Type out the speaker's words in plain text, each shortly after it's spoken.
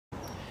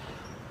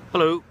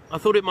Hello, I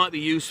thought it might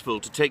be useful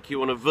to take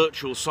you on a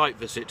virtual site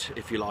visit,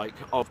 if you like,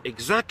 of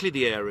exactly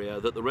the area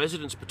that the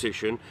residents'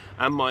 petition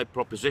and my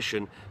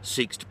proposition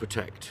seeks to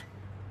protect.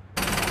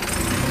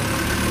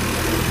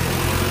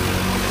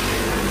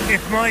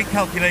 If my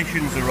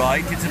calculations are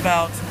right, it's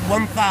about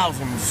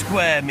 1,000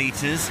 square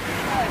metres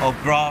of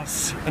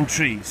grass and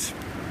trees.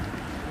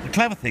 The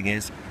clever thing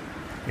is,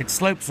 it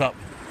slopes up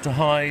to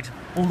hide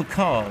all the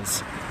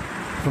cars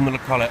from the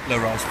Collette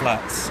low-rise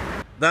flats.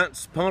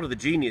 That's part of the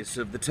genius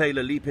of the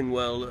Taylor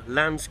Leapingwell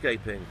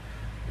landscaping.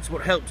 It's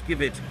what helped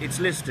give it its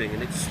listing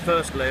and its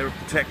first layer of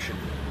protection.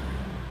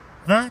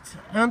 That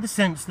and the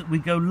sense that we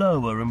go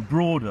lower and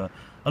broader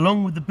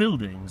along with the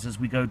buildings as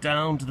we go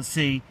down to the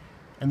sea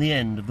and the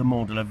end of the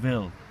Mont de la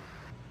Ville.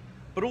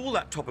 But all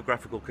that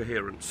topographical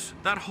coherence,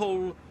 that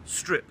whole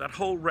strip, that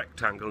whole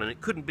rectangle, and it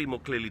couldn't be more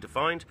clearly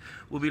defined,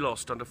 will be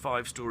lost under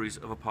 5 stories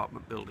of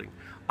apartment building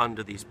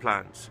under these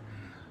plans.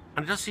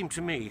 And it does seem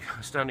to me,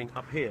 standing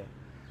up here,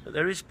 that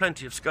there is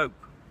plenty of scope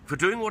for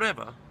doing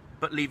whatever,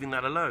 but leaving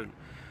that alone.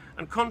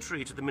 And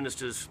contrary to the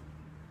Minister's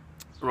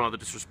rather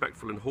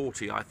disrespectful and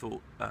haughty, I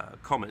thought,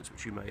 comments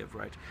which you may have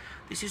read,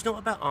 this is not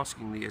about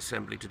asking the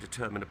Assembly to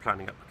determine a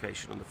planning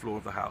application on the floor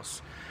of the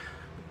House.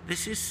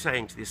 This is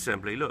saying to the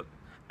Assembly, look,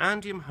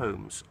 Andium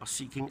Homes are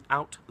seeking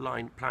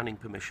outline planning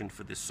permission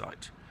for this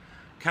site.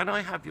 Can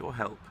I have your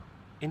help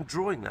in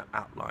drawing that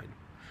outline?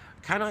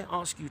 Can I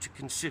ask you to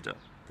consider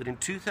that in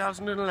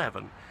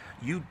 2011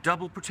 you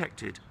double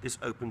protected this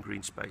open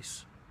green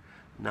space?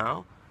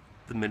 Now,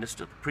 the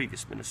Minister, the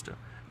previous Minister,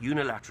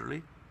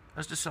 unilaterally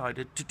has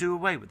decided to do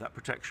away with that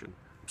protection.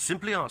 I'm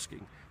simply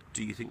asking,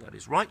 do you think that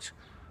is right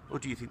or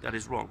do you think that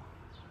is wrong?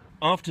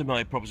 After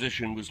my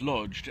proposition was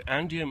lodged,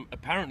 Andium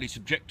apparently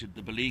subjected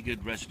the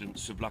beleaguered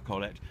residents of La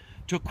Collette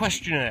to a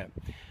questionnaire.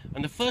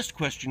 And the first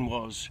question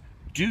was,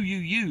 do you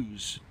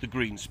use the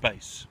green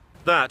space?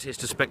 That is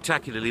to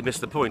spectacularly miss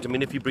the point. I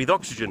mean, if you breathe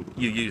oxygen,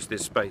 you use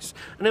this space.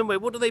 And anyway,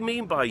 what do they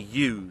mean by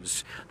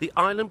use? The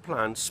island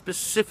plan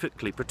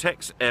specifically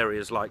protects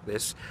areas like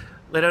this.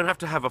 They don't have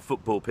to have a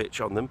football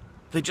pitch on them.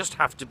 They just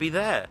have to be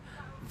there.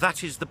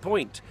 That is the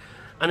point.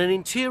 And an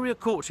interior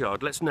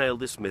courtyard, let's nail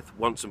this myth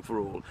once and for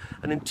all,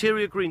 an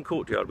interior green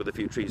courtyard with a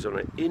few trees on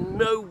it in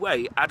no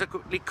way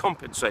adequately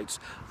compensates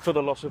for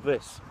the loss of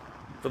this.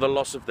 For the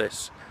loss of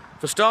this.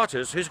 For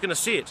starters, who's going to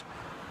see it?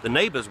 The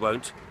neighbours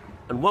won't.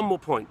 And one more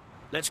point.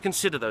 Let's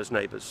consider those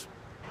neighbours.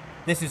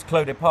 This is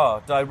Clos des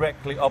Parts,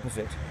 directly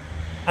opposite.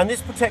 And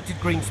this protected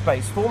green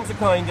space forms a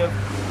kind of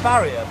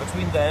barrier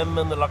between them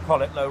and the La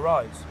Collette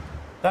low-rise.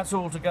 That's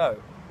all to go.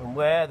 And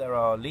where there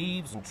are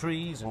leaves and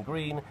trees and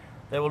green,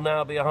 there will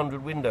now be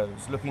 100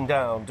 windows looking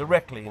down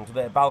directly into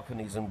their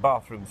balconies and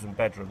bathrooms and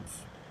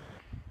bedrooms.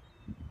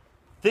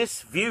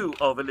 This view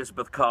of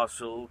Elizabeth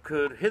Castle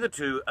could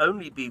hitherto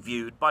only be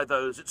viewed by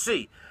those at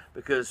sea,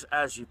 because,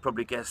 as you've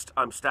probably guessed,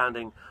 I'm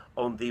standing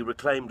on the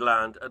reclaimed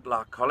land at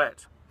La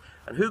Collette.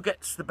 And who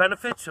gets the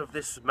benefit of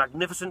this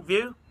magnificent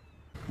view?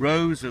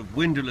 Rows of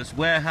windowless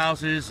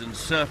warehouses and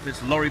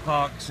surface lorry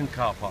parks and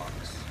car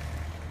parks.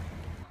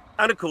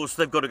 And of course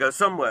they've got to go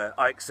somewhere,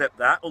 I accept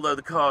that, although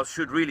the cars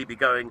should really be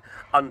going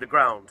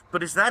underground.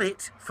 But is that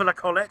it for La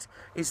Collette?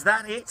 Is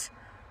that it?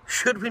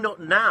 Should we not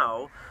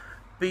now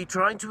be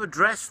trying to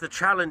address the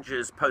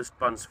challenges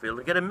post-Buncefield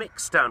and get a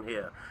mix down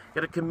here,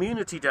 get a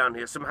community down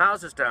here, some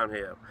houses down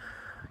here?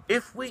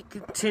 If we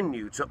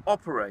continue to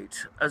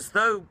operate as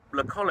though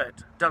La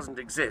Collette doesn't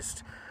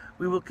exist,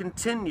 we will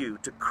continue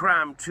to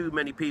cram too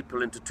many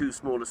people into too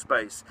small a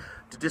space,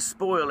 to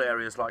despoil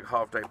areas like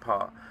Half-Day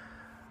Park,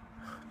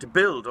 to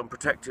build on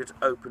protected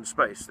open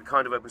space, the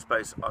kind of open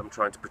space I'm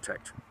trying to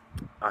protect.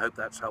 I hope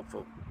that's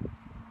helpful.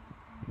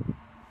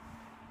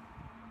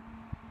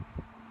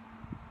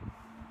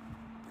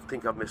 I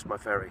think I've missed my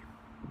ferry.